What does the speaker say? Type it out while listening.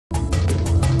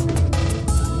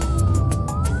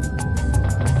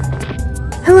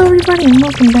everybody, and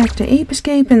welcome back to Ape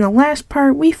Escape. In the last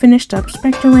part, we finished up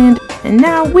Spectreland, and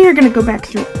now we are going to go back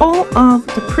through all of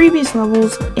the previous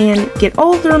levels and get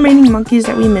all of the remaining monkeys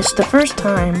that we missed the first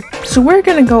time. So we're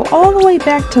going to go all the way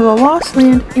back to the Lost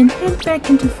Land and head back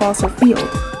into Fossil Field.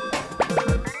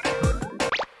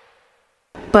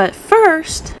 But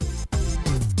first...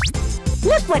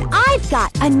 Look what I've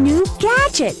got! A new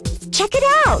gadget! Check it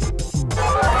out!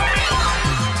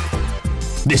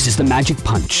 This is the Magic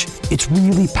Punch. It's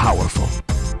really powerful.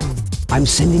 I'm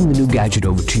sending the new gadget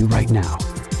over to you right now.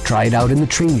 Try it out in the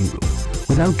training room.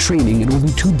 Without training, it will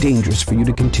be too dangerous for you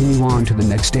to continue on to the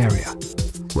next area.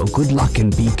 Well, good luck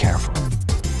and be careful.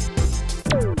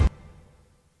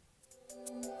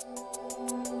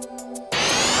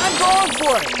 I'm going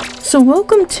for it! So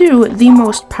welcome to the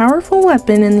most powerful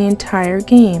weapon in the entire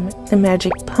game, the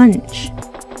Magic Punch.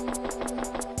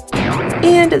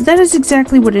 And that is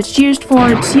exactly what it's used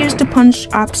for. It's used to punch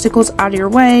obstacles out of your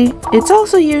way. It's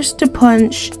also used to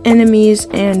punch enemies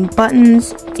and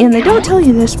buttons. And they don't tell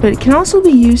you this, but it can also be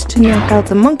used to knock out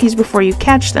the monkeys before you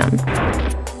catch them.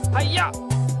 Hi-ya!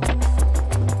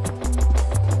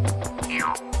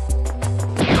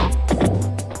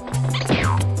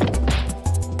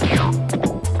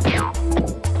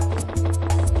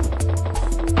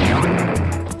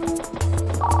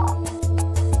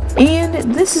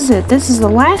 And this is it. This is the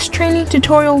last training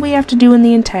tutorial we have to do in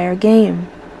the entire game.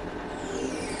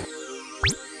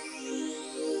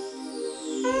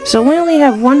 So we only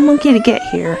have one monkey to get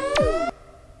here.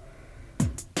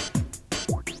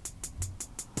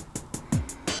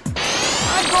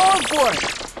 I'm going for it!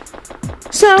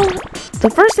 So,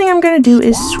 the first thing I'm going to do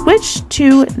is switch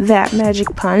to that Magic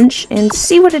Punch and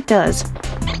see what it does.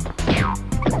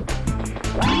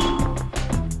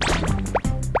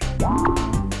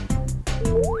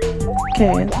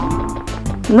 Okay,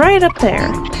 right up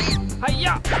there.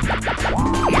 Hi-ya!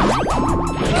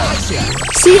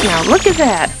 See, now look at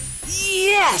that.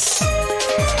 Yes!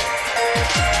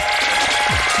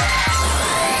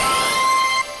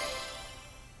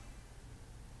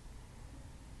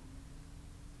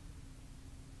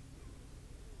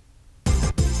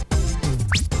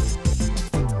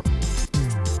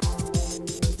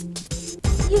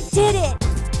 You did it!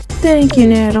 Thank you,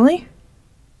 Natalie.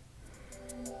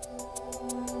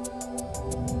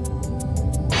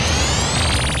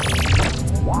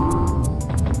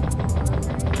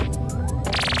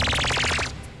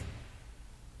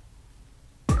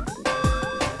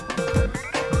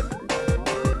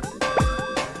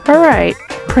 Alright,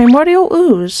 Primordial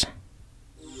Ooze.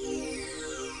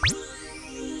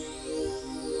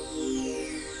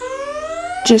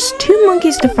 Just 2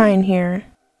 monkeys to find here.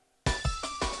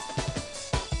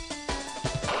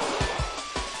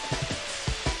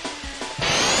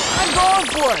 I'm going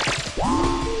for it!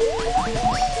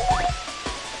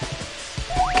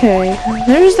 Okay,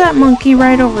 there's that monkey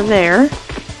right over there.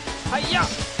 Hi-ya!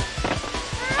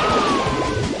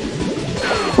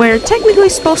 We're technically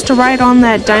supposed to ride on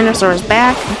that dinosaur's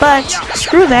back, but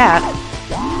screw that.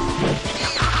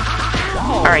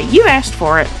 Alright, you asked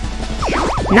for it.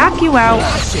 Knock you out.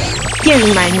 Get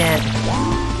in my net.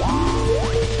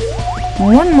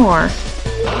 One more.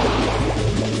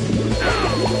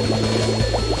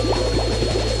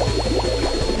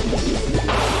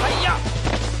 Hi-ya!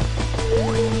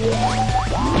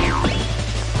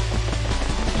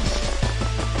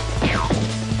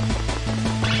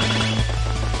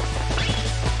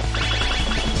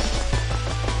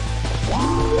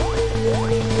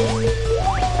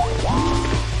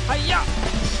 Hi-ya!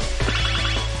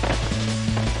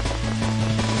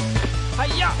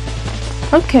 Hi-ya!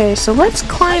 Okay, so let's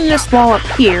climb this wall up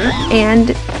here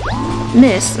and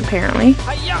miss, apparently.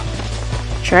 Hi-ya!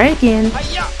 Try again.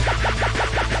 Hi-ya!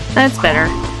 That's better.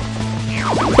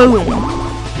 Boom.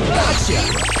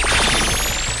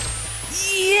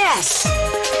 Yes!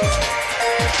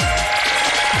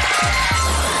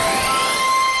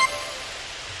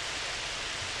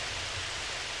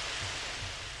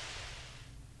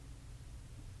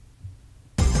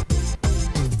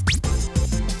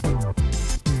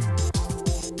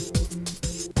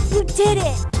 You did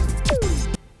it!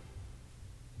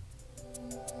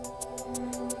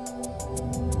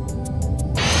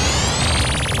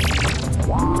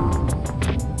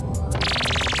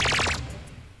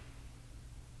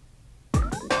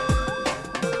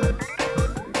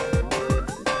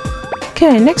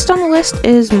 Okay, next on the list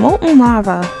is Molten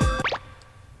Lava.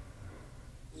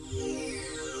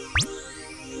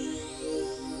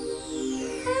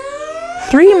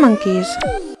 Three monkeys.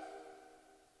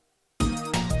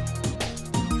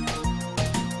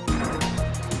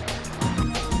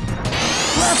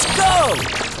 Let's go!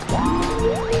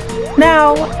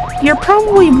 Now, you're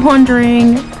probably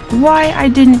wondering why I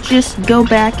didn't just go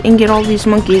back and get all these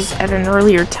monkeys at an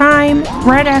earlier time,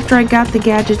 right after I got the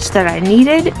gadgets that I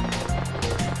needed.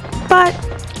 But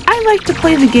I like to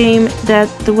play the game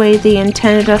the way they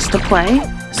intended us to play.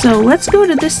 So let's go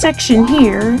to this section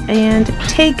here and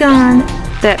take on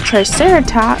that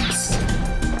Triceratops.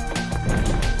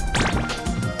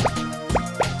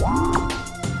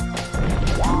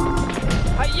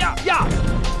 Hi-ya! Ya!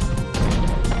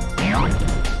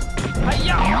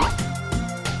 Hi-ya!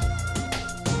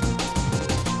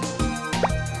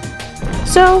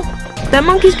 So that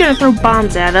monkey's gonna throw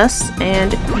bombs at us,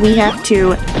 and we have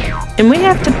to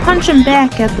punch him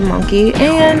back at the monkey,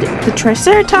 and the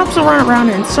Triceratops will run around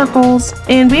in circles,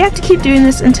 and we have to keep doing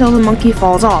this until the monkey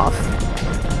falls off.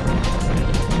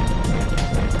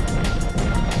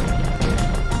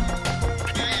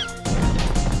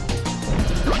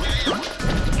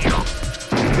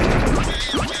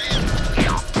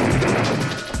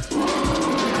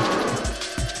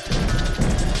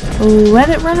 Let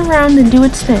it run around and do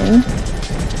its thing.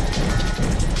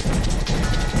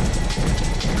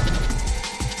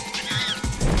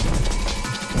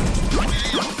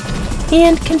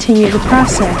 And continue the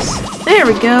process. There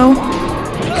we go.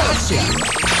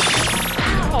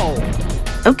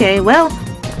 Okay, well,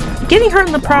 getting hurt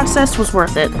in the process was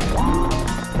worth it.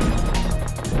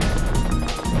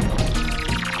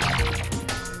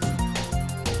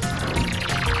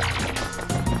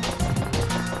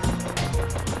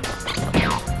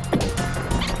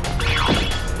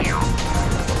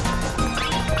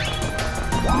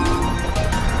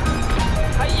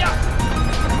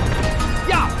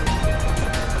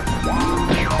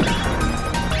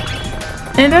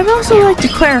 And I'd also like to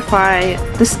clarify,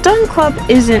 the stun club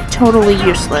isn't totally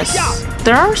useless.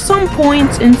 There are some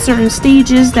points in certain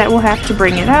stages that will have to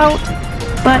bring it out,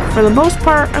 but for the most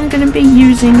part, I'm going to be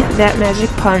using that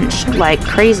magic punch like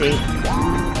crazy.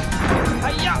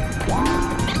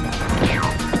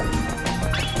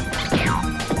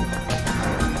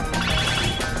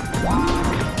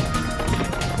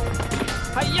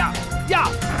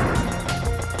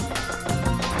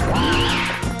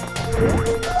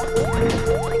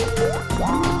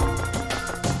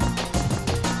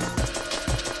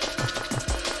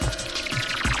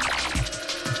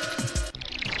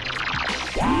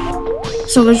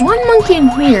 So there's one monkey in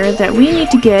here that we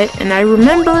need to get, and I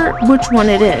remember which one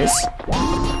it is.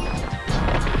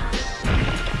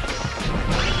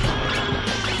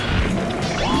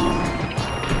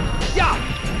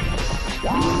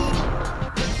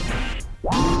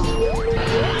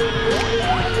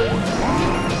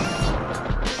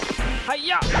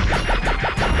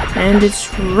 And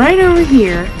it's right over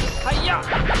here.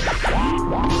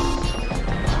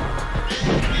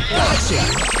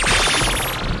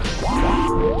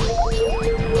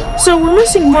 So we're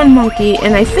missing one monkey,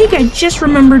 and I think I just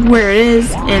remembered where it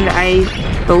is, and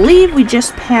I believe we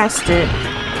just passed it.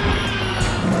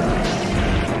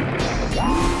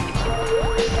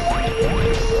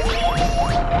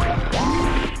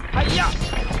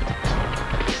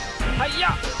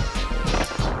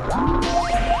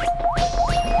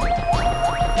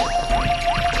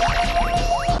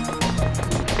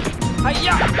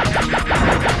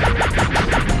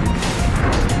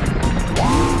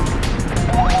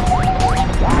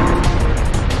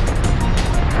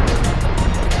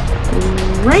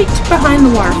 Right behind the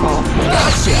waterfall.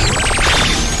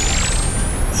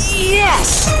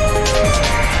 Yes!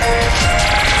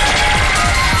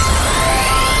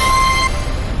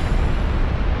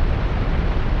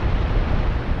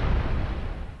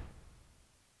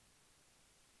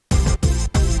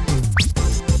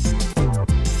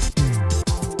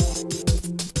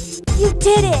 You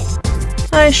did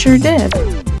it! I sure did.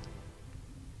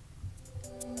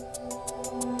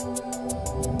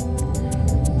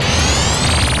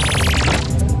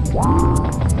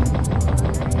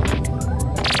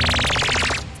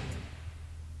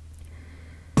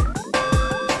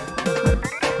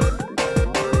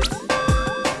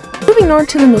 Moving on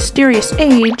to the Mysterious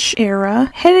Age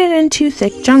era, headed into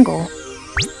thick jungle.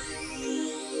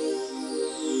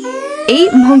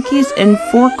 8 monkeys and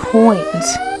 4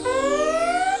 coins.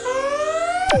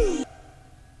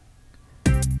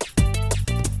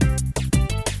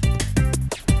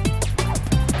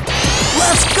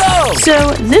 Let's go!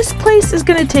 So this place is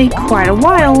gonna take quite a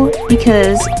while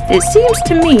because it seems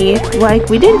to me like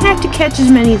we didn't have to catch as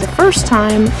many the first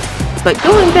time, but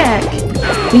going back,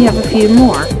 we have a few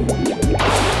more.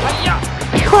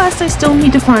 Plus, I still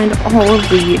need to find all of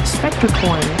the Spectre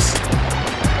coins.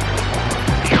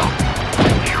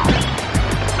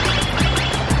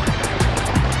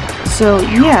 So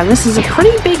yeah, this is a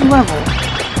pretty big level.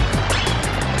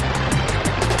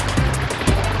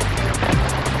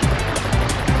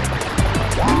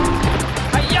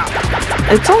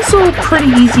 It's also pretty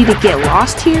easy to get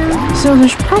lost here, so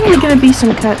there's probably going to be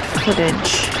some cut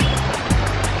footage.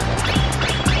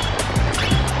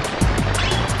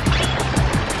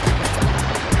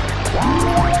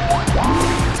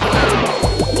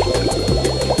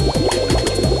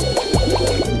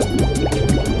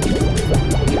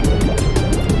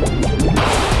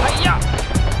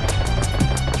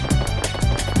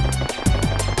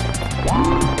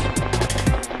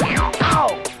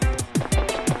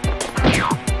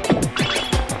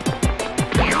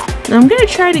 Now I'm going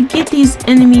to try to get these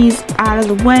enemies out of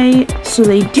the way so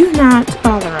they do not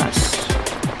bother us.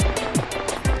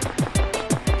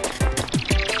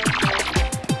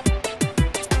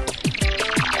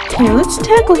 Okay, let's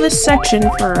tackle this section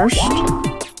first.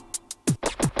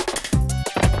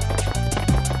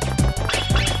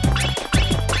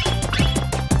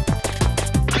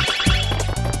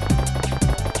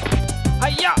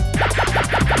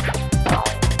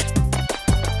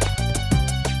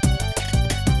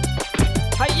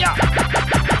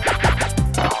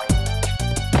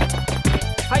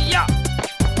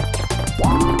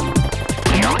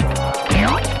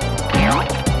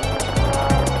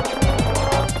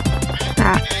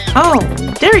 Oh,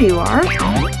 there you are.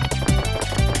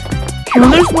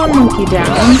 Well, there's one monkey down.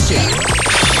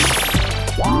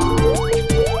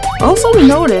 Also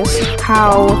notice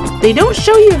how they don't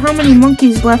show you how many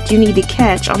monkeys left you need to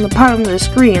catch on the bottom of the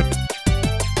screen.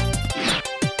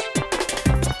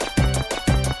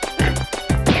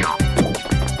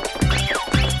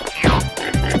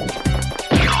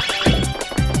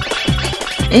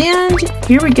 And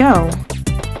here we go.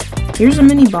 Here's a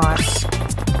mini boss.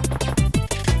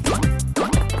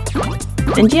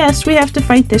 And yes, we have to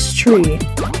fight this tree.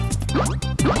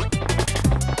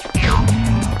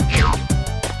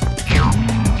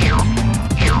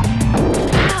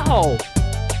 Ow!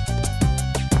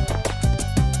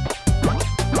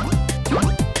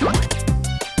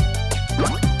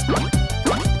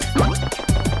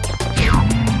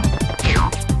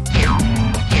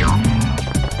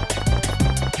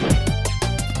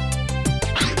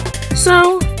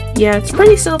 So, yeah, it's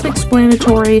pretty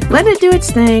self-explanatory. Let it do its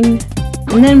thing,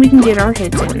 and then we can get our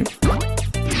hits in.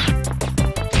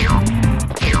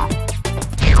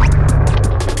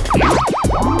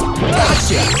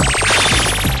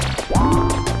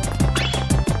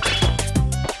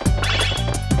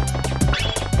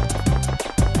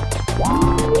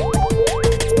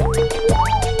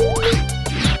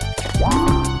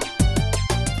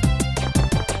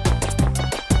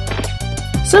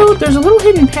 So, there's a little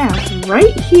hidden path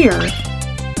right here.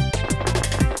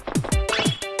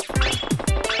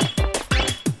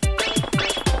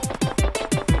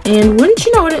 And wouldn't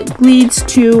you know it, it leads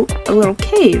to a little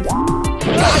cave. Now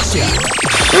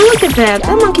look at that,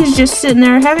 that monkey's just sitting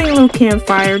there having a little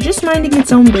campfire, just minding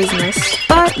its own business.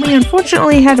 But we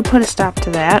unfortunately had to put a stop to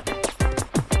that.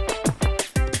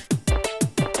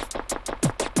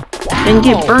 And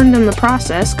get burned in the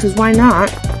process, because why not?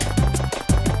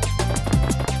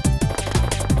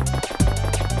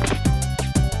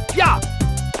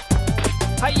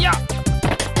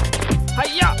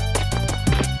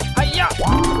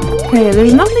 Okay,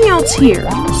 there's nothing else here,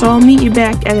 so I'll meet you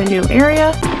back at a new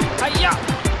area.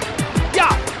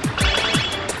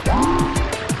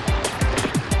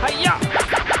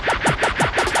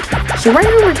 So right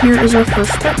over here is our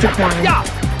first Spectrocline.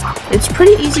 It's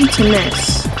pretty easy to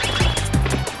miss.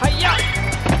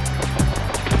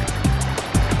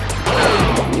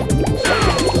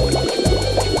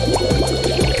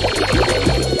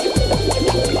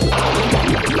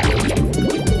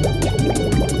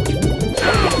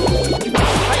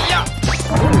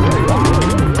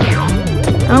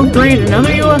 Oh great, another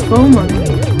UFO monkey.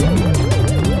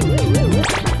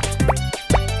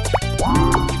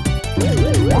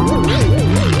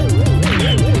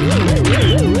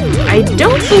 I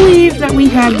don't believe that we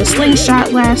had the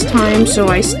slingshot last time, so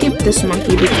I skipped this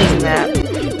monkey because of that.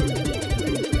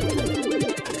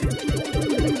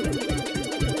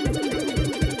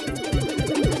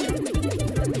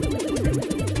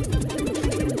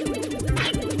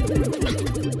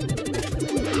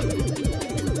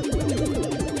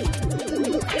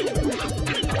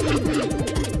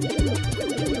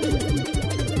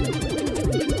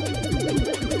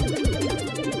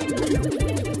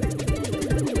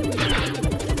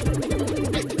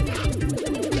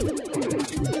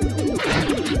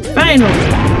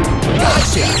 Finally!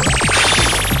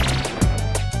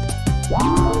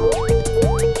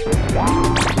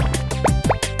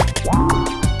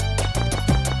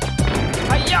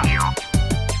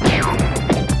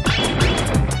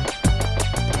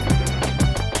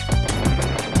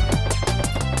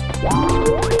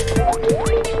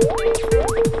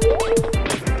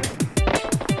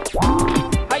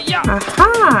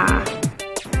 Aha!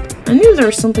 I knew there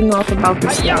was something off about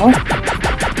this wall.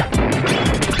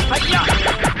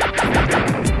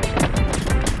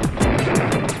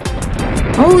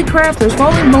 Holy crap, there's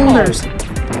falling boulders.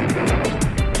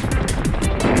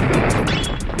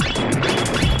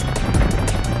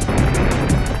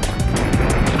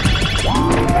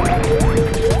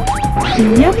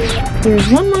 Yep, there's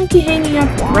one monkey hanging up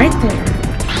right there.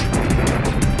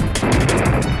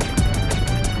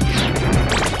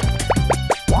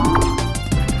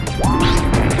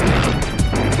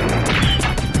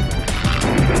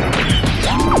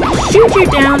 Shoot you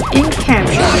down and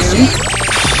capture you.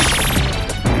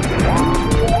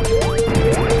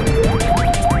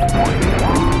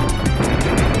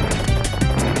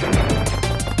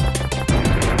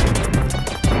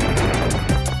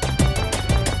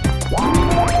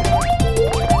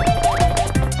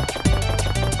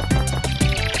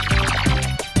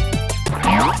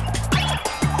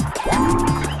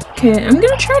 Okay, I'm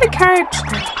gonna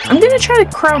try to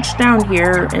crouch down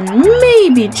here, and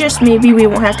maybe, just maybe, we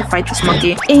won't have to fight this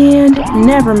monkey. And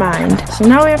never mind. So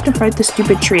now we have to fight the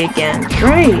stupid tree again.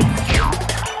 Great.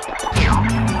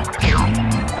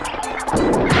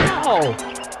 Ow.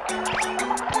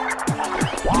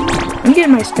 I'm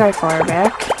getting my Skyfire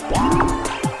back.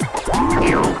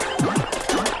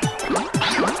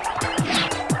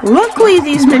 Luckily,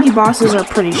 these mini bosses are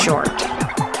pretty short.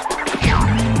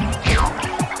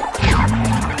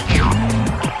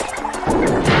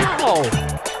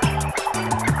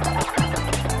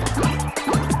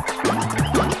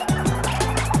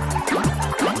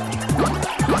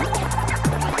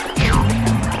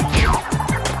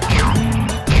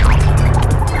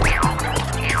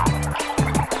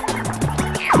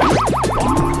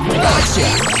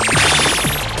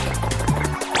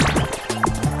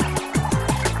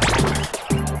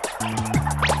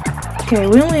 Okay,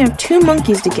 we only have 2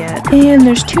 monkeys to get, and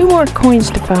there's 2 more coins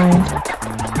to find.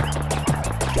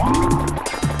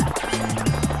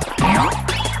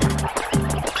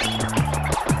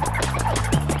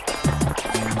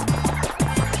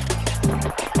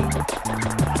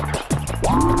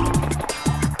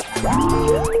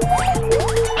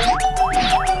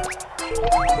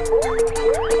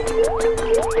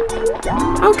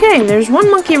 Okay, there's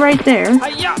 1 monkey right there.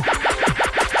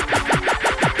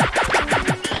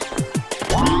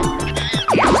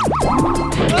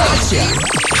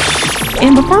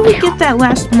 And before we get that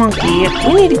last monkey,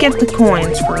 we need to get the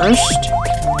coins first.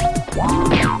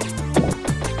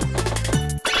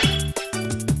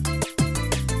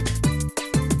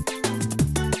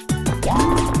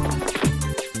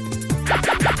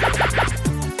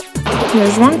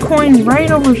 There's 1 coin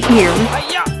right over here.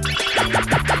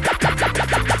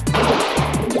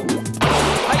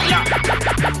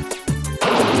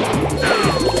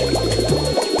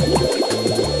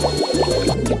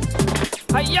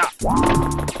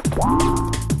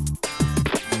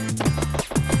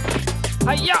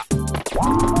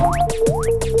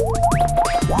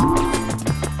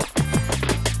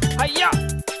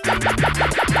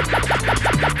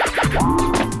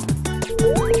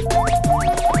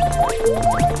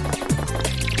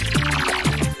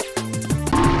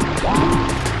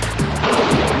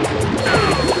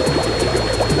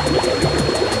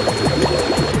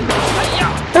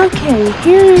 Okay,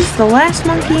 here's the last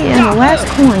monkey and the last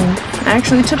coin.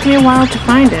 Actually, it took me a while to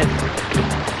find it.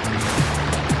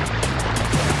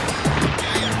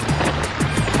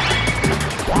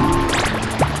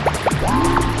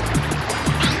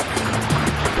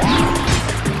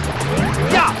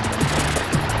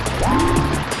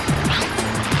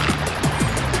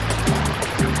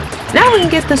 Now we can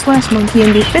get this last monkey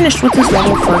and be finished with this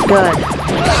level for good.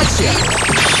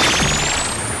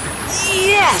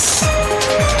 Yes!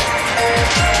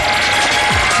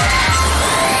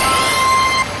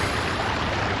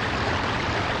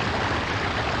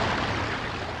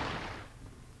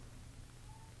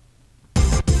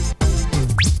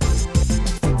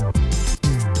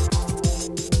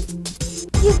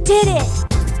 You did it!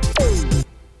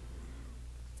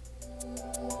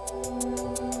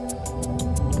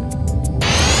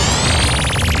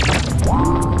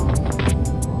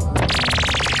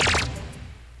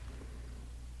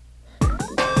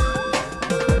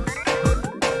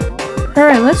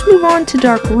 Alright, let's move on to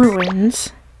Dark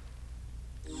Ruins.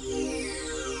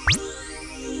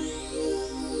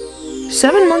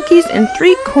 7 monkeys and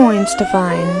 3 coins to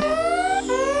find.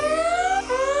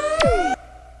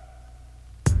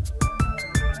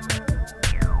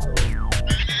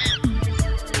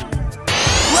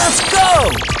 Let's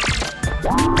go!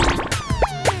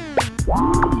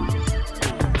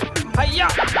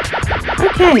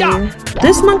 Okay,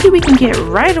 this monkey we can get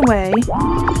right away.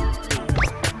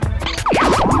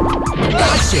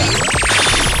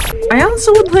 I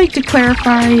also would like to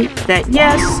clarify that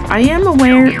yes, I am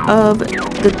aware of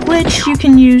the glitch you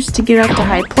can use to get up to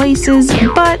high places,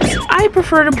 but I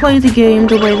prefer to play the game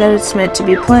the way that it's meant to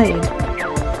be played.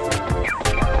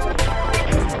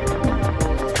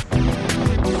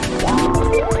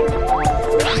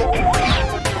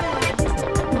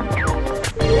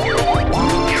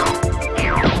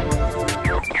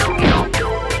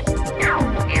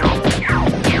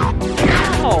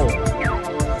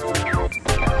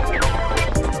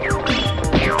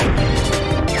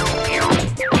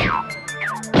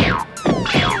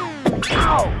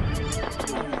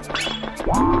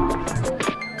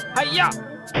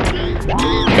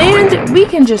 And we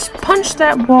can just punch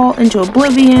that wall into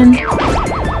oblivion and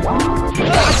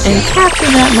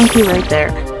capture that monkey right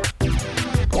there.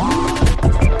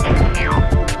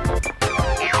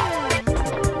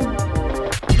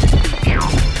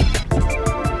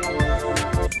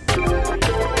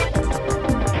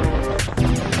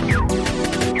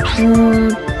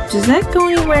 Does that go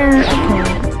anywhere?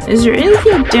 Okay. Is there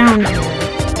anything down there?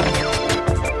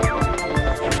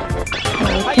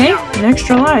 Okay, an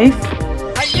extra life.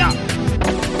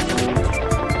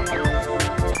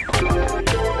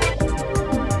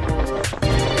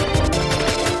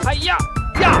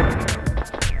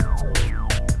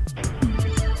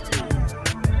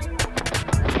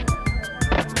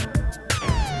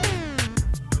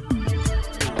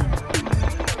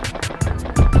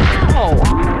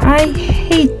 I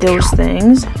hate those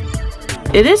things.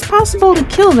 It is possible to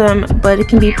kill them, but it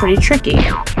can be pretty tricky.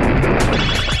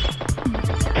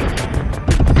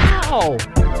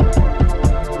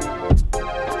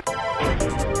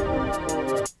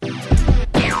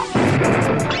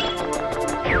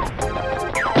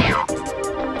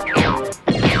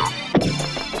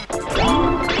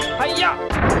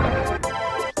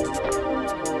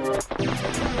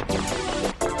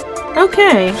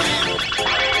 Okay.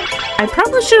 I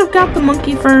probably should have got the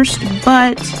monkey first,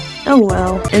 but oh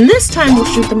well. And this time we'll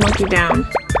shoot the monkey down.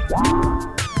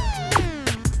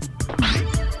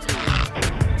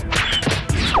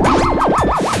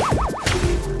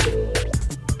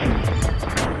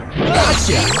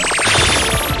 Gotcha!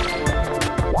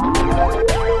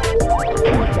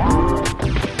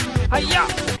 Hiya!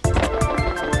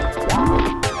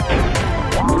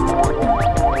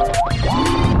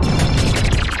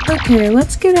 Okay,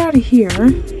 let's get out of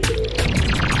here.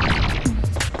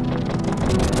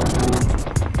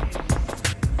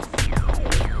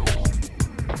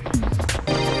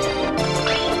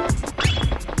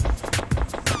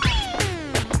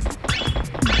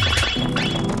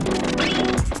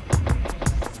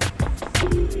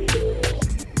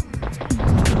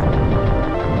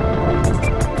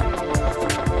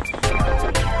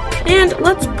 And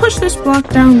let's push this block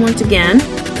down once again.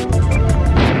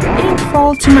 And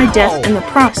fall to my death in the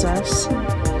process.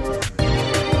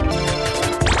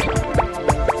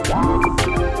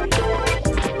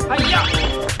 Hiya!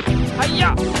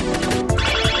 Hiya!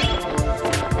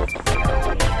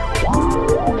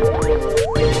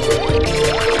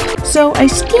 So I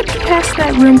skipped past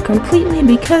that room completely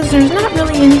because there's not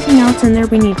really anything else in there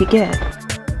we need to get.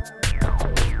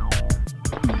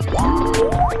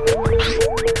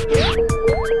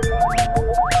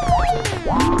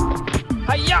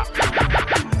 Hiya!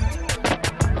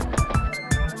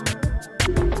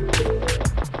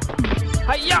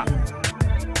 Hiya!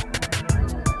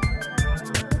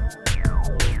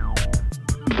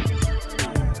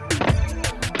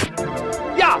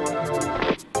 Yeah!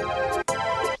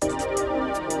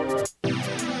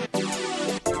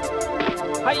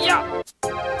 Hiya!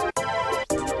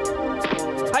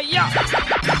 Hiya!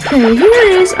 Okay, here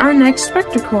is our next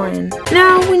Spectre coin.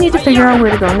 Now we need to figure out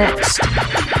where to go next.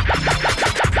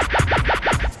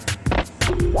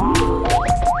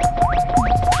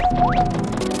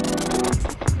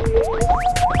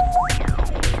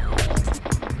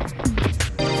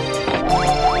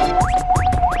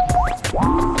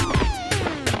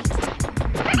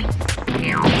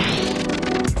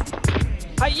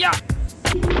 Hiya!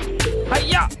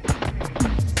 Hiya!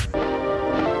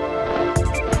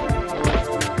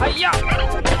 Hiya!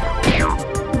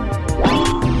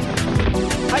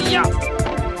 Hiya!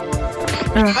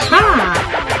 Aha!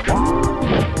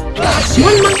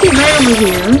 One monkey right over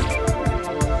here.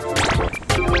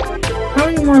 How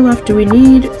many more left do we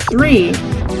need? 3.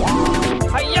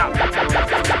 Hiya!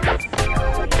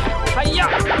 Hiya!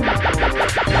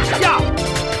 Yeah!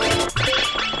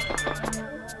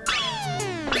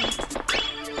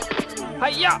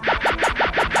 Hiya!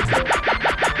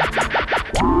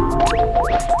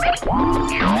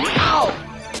 Ow!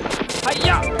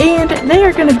 Hiya! And they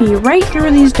are going to be right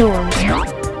through these doors.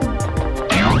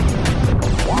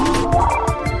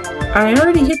 I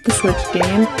already hit the switch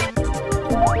game.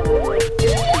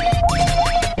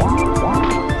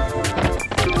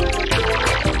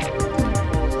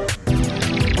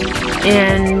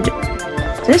 And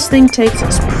this thing takes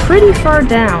us pretty far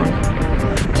down.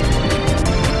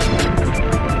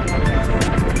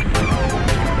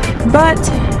 But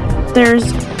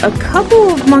there's a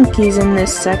couple of monkeys in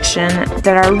this section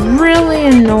that are really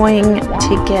annoying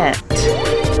to get.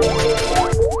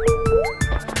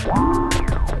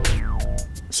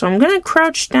 So I'm gonna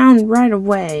crouch down right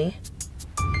away.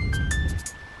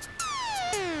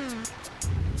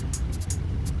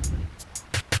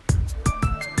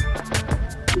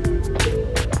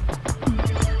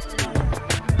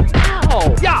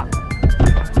 Oh, yeah.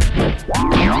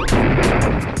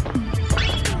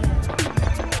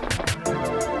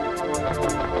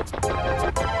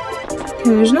 Okay,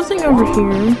 there's nothing over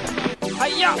here.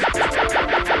 Hi-ya.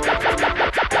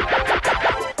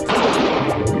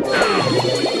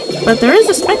 But there is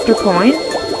a Spectre coin.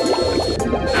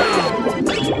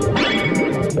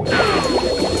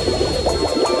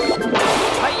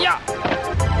 Hi-ya.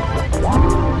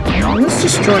 Now let's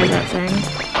destroy that thing.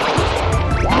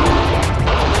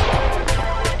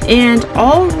 And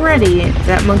already,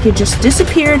 that monkey just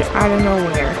disappeared out of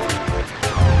nowhere.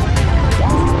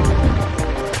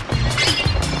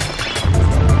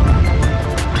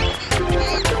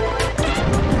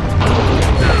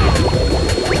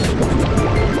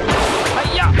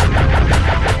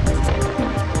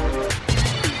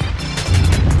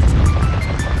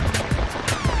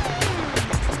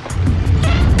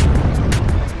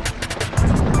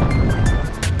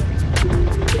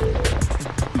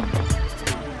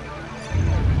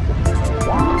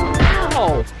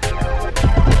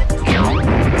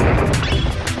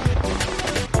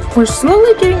 We're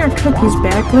slowly getting our cookies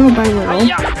back, little by little.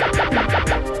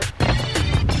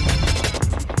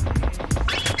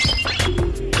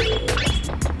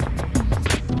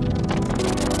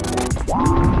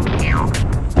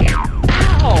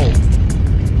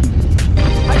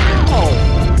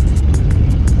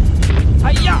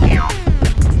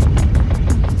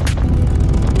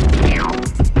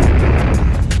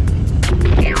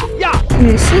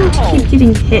 Okay, I seem to keep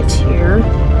getting hit here.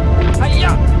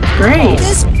 Great.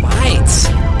 This bites.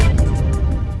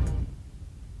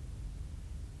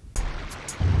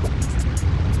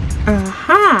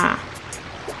 Aha!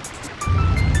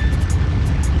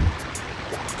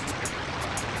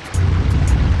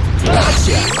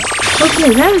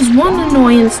 Okay, that is one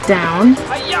annoyance down.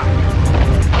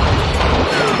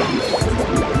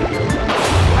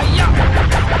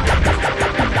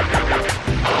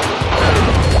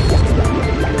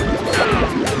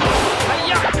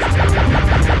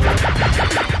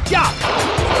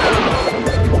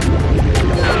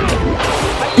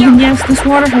 And yes, this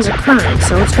water has a current,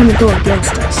 so it's going to go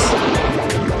against us.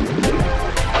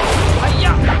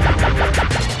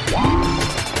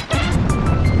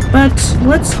 But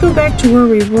let's go back to where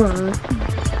we were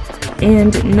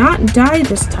and not die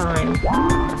this time.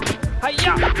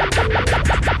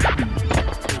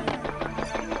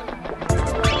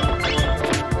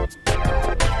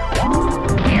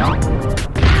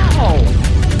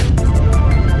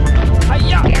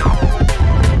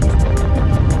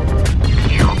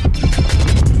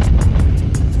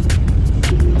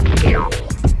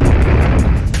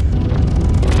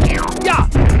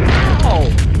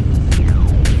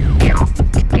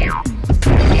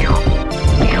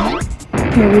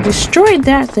 Okay, we destroyed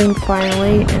that thing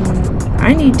finally, and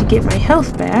I need to get my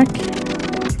health back.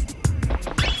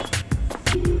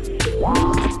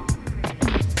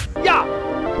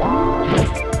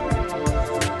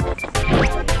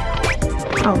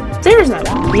 Oh, there's that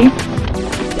monkey.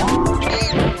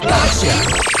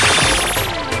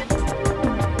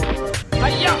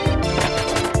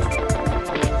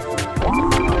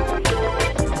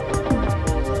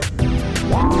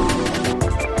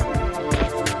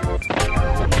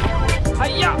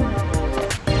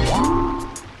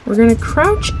 We're gonna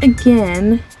crouch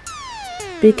again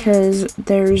because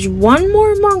there's one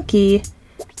more monkey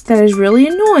that is really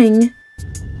annoying.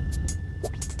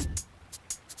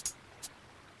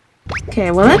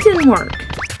 Okay, well that didn't work.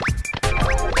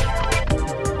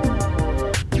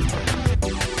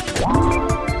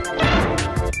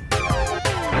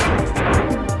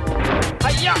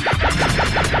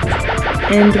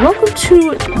 And welcome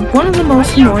to one of the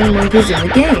most annoying monkeys in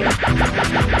the game.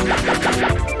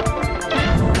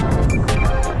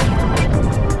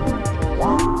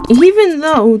 Even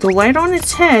though the light on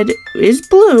its head is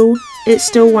blue, it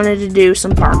still wanted to do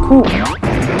some parkour.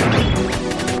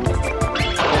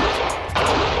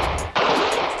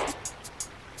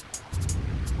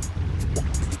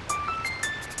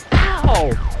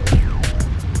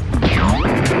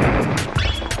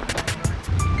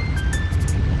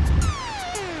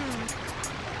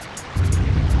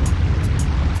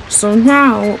 So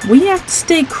now we have to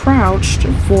stay crouched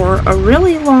for a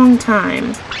really long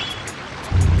time.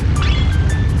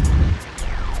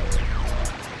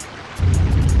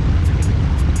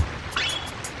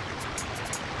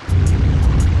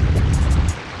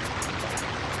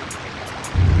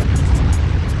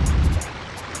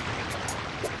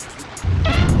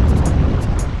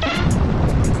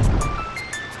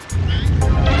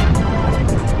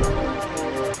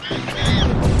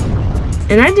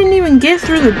 And I didn't even get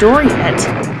through the door yet.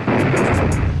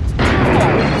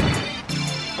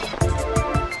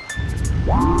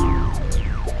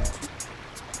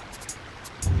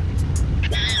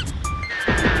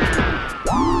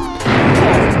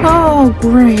 Oh,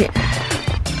 great.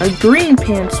 A green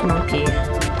pants monkey.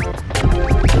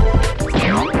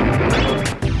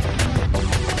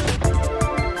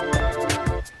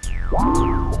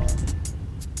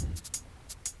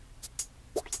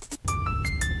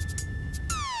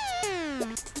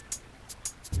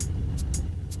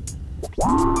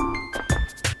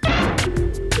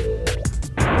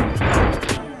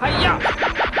 Hi-ya!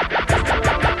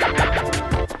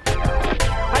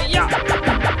 Hi-ya!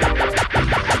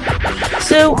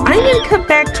 So I'm gonna cut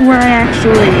back to where I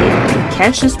actually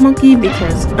catch this monkey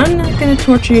because I'm not gonna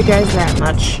torture you guys that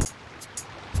much.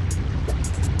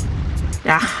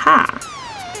 Aha!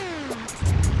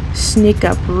 Sneak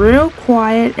up real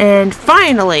quiet and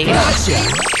finally!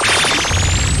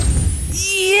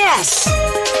 Yes!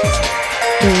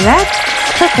 That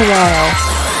took a while.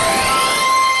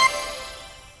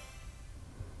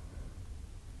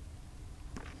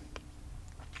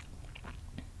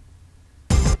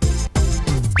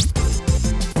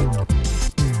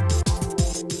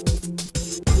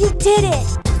 You did it!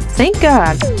 Thank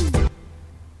God.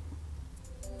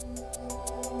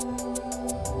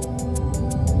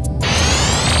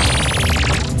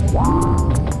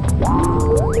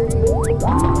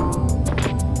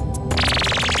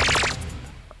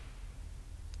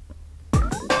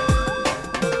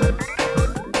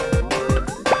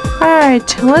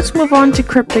 Alright, let's move on to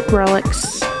cryptic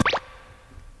relics.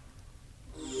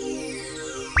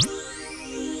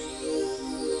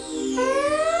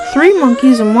 Three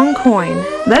monkeys and one coin.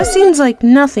 That seems like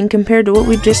nothing compared to what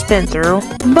we've just been through.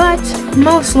 But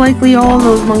most likely all of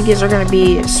those monkeys are going to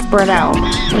be spread out.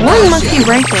 One monkey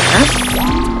right there.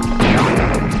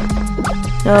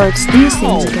 Oh, it's these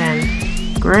things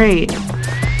again. Great.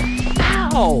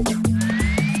 Ow!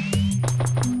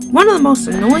 One of the most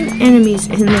annoying enemies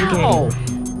in the Ow! game.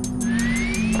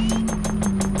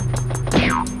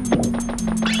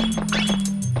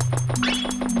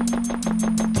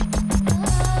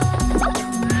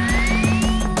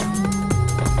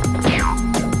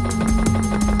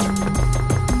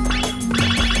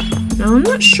 Now, I'm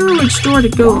not sure which door to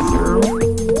go through.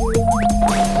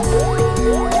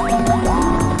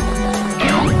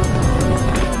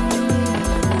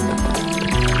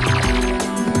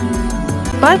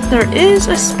 But there is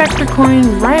a Spectre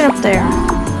coin right up there.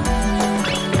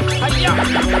 Hi-ya!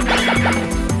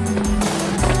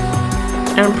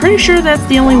 And I'm pretty sure that's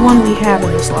the only one we have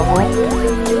in this level.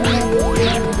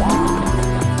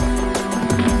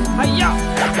 Hi-ya!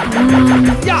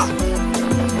 Ya!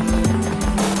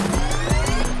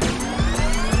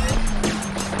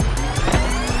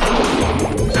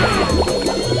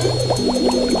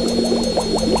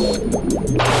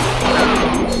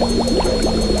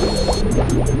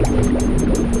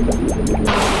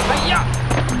 Hi-ya!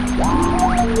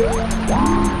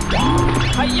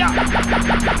 Hi-ya!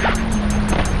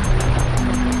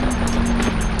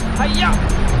 Hi-ya!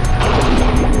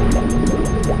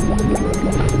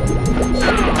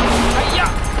 Hi-ya!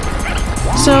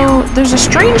 So, there's a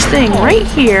strange thing right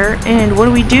here, and what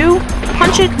do?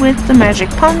 Punch it with the magic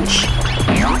punch,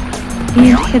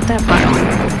 and hit that button.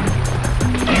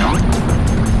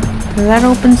 And that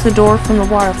opens the door from the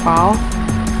waterfall.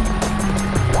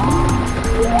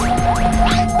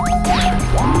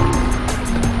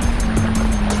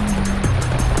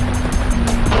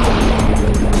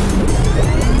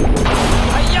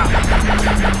 Hi-ya!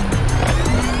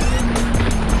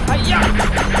 Hi-ya!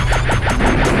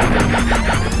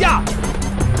 Ya!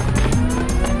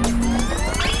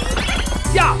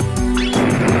 Ya!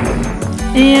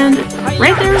 And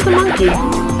right there's the monkey.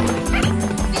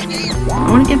 I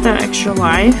want to get that extra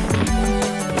life,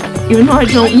 even though I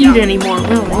don't need any more,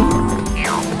 really.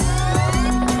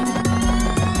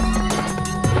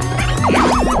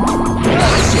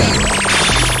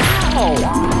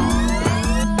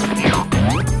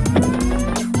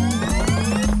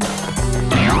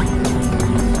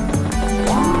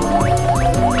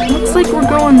 Looks like we're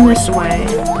going this way.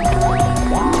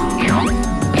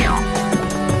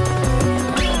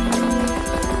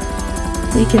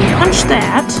 We can punch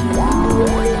that.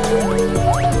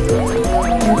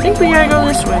 I think we gotta go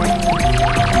this way.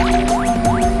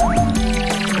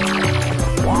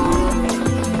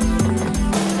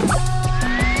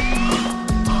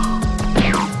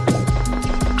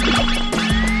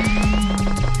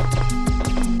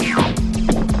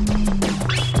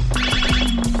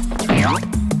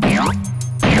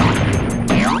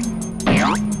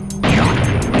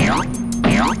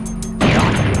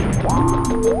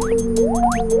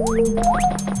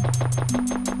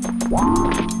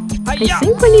 I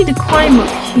think we need to climb up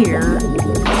here.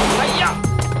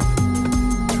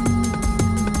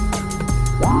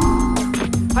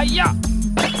 Hiya!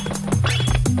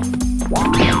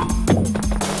 Hiya!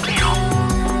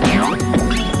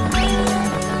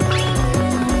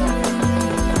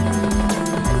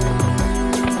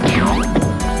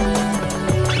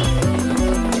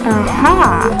 Aha!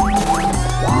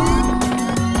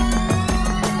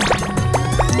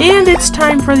 And it's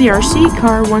time for the RC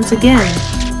car once again.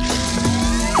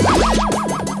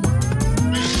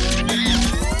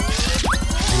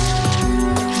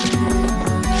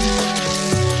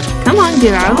 Come on,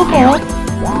 get out of the hole.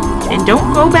 And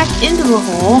don't go back into the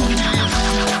hole.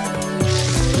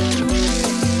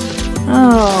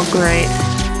 Oh, great.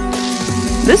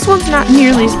 This one's not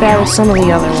nearly as bad as some of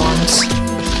the other ones.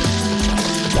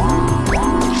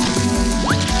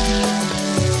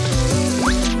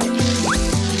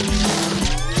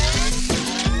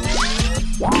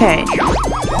 Okay.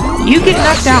 You get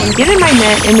knocked out and get in my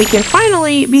net, and we can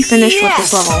finally be finished with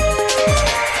this level.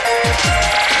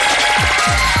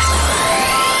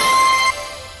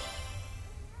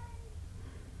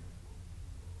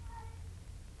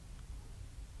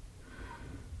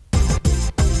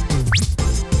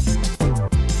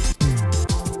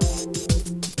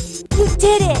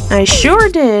 Did it! I sure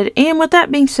did, and with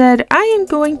that being said, I am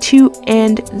going to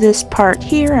end this part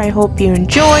here. I hope you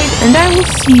enjoyed, and I will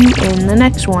see you in the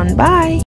next one. Bye!